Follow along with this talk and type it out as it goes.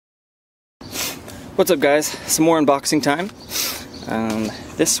What's up, guys? Some more unboxing time.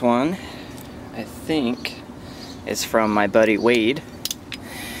 This one I think is from my buddy Wade.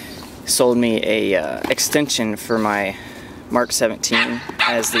 Sold me a extension for my Mark 17,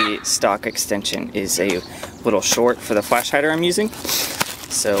 as the stock extension is a little short for the flash hider I'm using.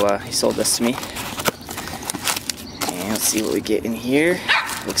 So he sold this to me. And let's see what we get in here.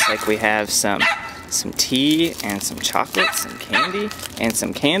 Looks like we have some tea and some chocolate, some candy, and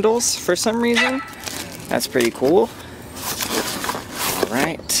some candles for some reason. That's pretty cool.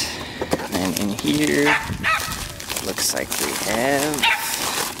 Alright, and in here, looks like we have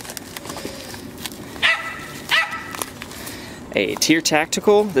a TYR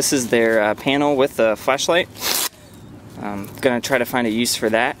Tactical. This is their panel with the flashlight. I'm gonna try to find a use for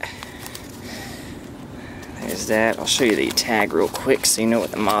that. There's that. I'll show you the tag real quick so you know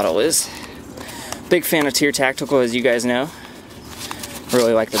what the model is. Big fan of TYR Tactical, as you guys know.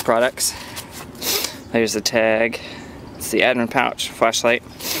 Really like the products. There's the tag. It's the admin pouch flashlight.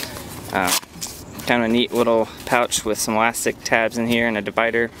 Kind of a neat little pouch with some elastic tabs in here and a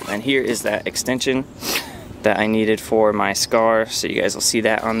divider. And here is that extension that I needed for my SCAR, so you guys will see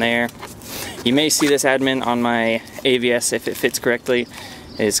that on there. You may see this admin on my AVS if it fits correctly.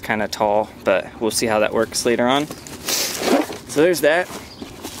 It is kind of tall, but we'll see how that works later on. So there's that.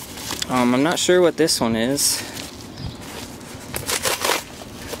 I'm not sure what this one is.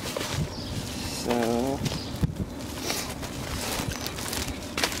 So,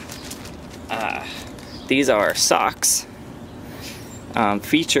 these are socks.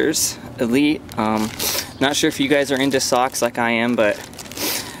 Features, Elite. Not sure if you guys are into socks like I am, but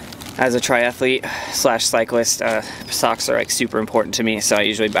as a triathlete slash cyclist, socks are like super important to me, so I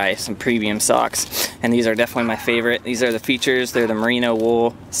usually buy some premium socks, and these are definitely my favorite. These are the Features. They're the merino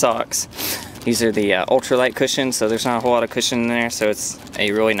wool socks. These are the ultralight cushion, so there's not a whole lot of cushion in there, so it's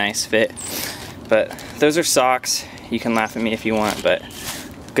a really nice fit. But those are socks. You can laugh at me if you want, but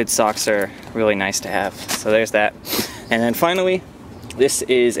good socks are really nice to have. So there's that. And then finally, this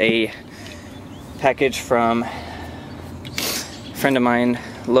is a package from a friend of mine,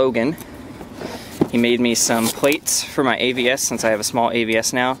 Logan. He made me some plates for my AVS since I have a small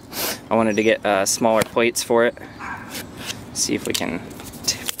AVS now. I wanted to get smaller plates for it. See if we can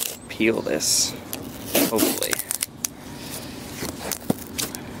peel this, hopefully.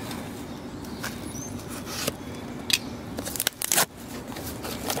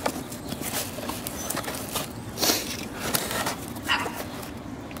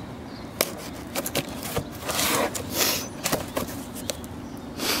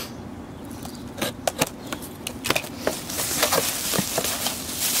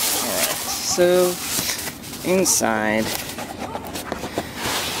 So, inside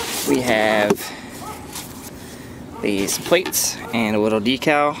we have these plates and a little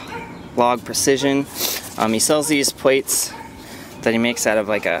decal, Log Precision. He sells these plates that he makes out of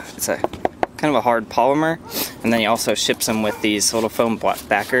like it's a kind of a hard polymer, and then he also ships them with these little foam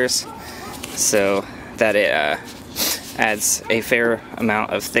backers, so that it adds a fair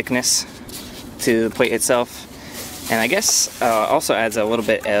amount of thickness to the plate itself, and I guess also adds a little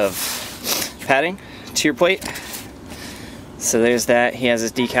bit of padding to your plate. So there's that. He has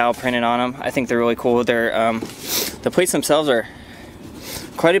his decal printed on them. I think they're really cool. They're the plates themselves are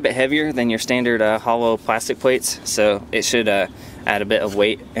quite a bit heavier than your standard hollow plastic plates, so it should add a bit of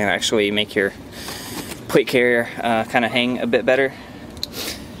weight and actually make your plate carrier kind of hang a bit better.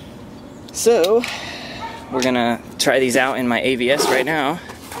 So we're gonna try these out in my AVS right now.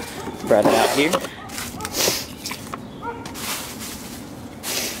 Brought it out here.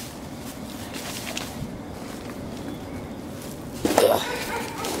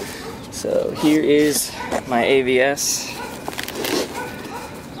 So here is my AVS.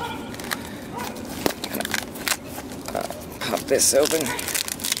 Pop this open.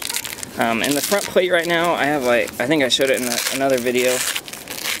 In the front plate right now, I have like, I think I showed it in another video.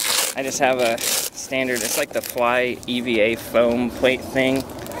 I just have a standard, it's like the Fly EVA foam plate thing,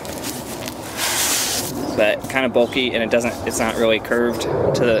 but kind of bulky, and it's not really curved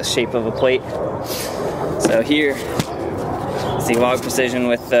to the shape of a plate. So here, it's the Log Precision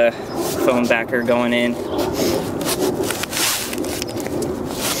with the foam backer going in.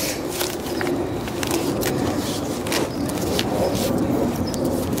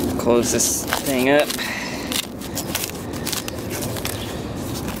 Close this thing up,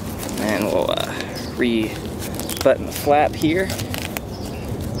 and we'll re-button the flap here.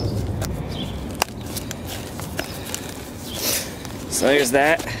 So there's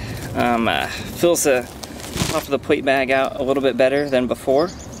that. Fills the top of the plate bag out a little bit better than before,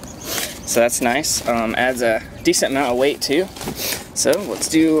 so that's nice. Adds a decent amount of weight too. So let's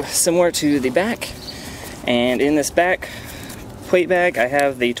do similar to the back. And in this back plate bag, I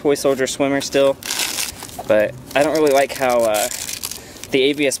have the Toy Soldier Swimmer still, but I don't really like how the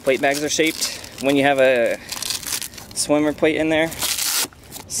ABS plate bags are shaped when you have a swimmer plate in there.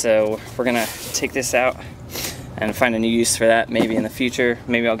 So we're gonna take this out and find a new use for that maybe in the future.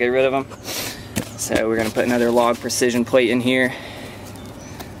 Maybe I'll get rid of them. So we're gonna put another Log Precision plate in here.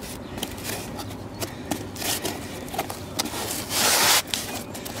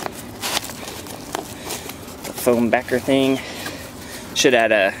 The foam backer thing should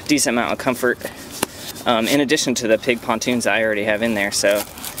add a decent amount of comfort in addition to the pig pontoons I already have in there. So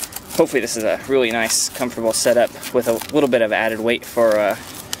hopefully this is a really nice, comfortable setup with a little bit of added weight for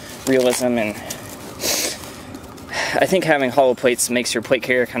realism. And I think having hollow plates makes your plate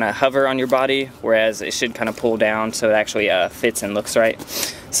carrier kind of hover on your body, whereas it should kind of pull down so it actually fits and looks right.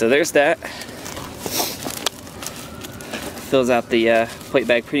 So there's that. Fills out the plate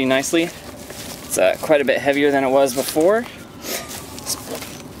bag pretty nicely. It's quite a bit heavier than it was before,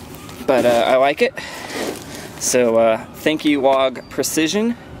 but I like it. So thank you, Log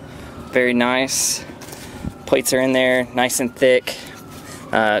Precision. Very nice. Plates are in there, nice and thick.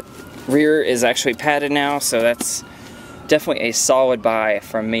 Rear is actually padded now, so that's definitely a solid buy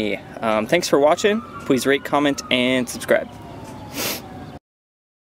from me. Thanks for watching. Please rate, comment, and subscribe.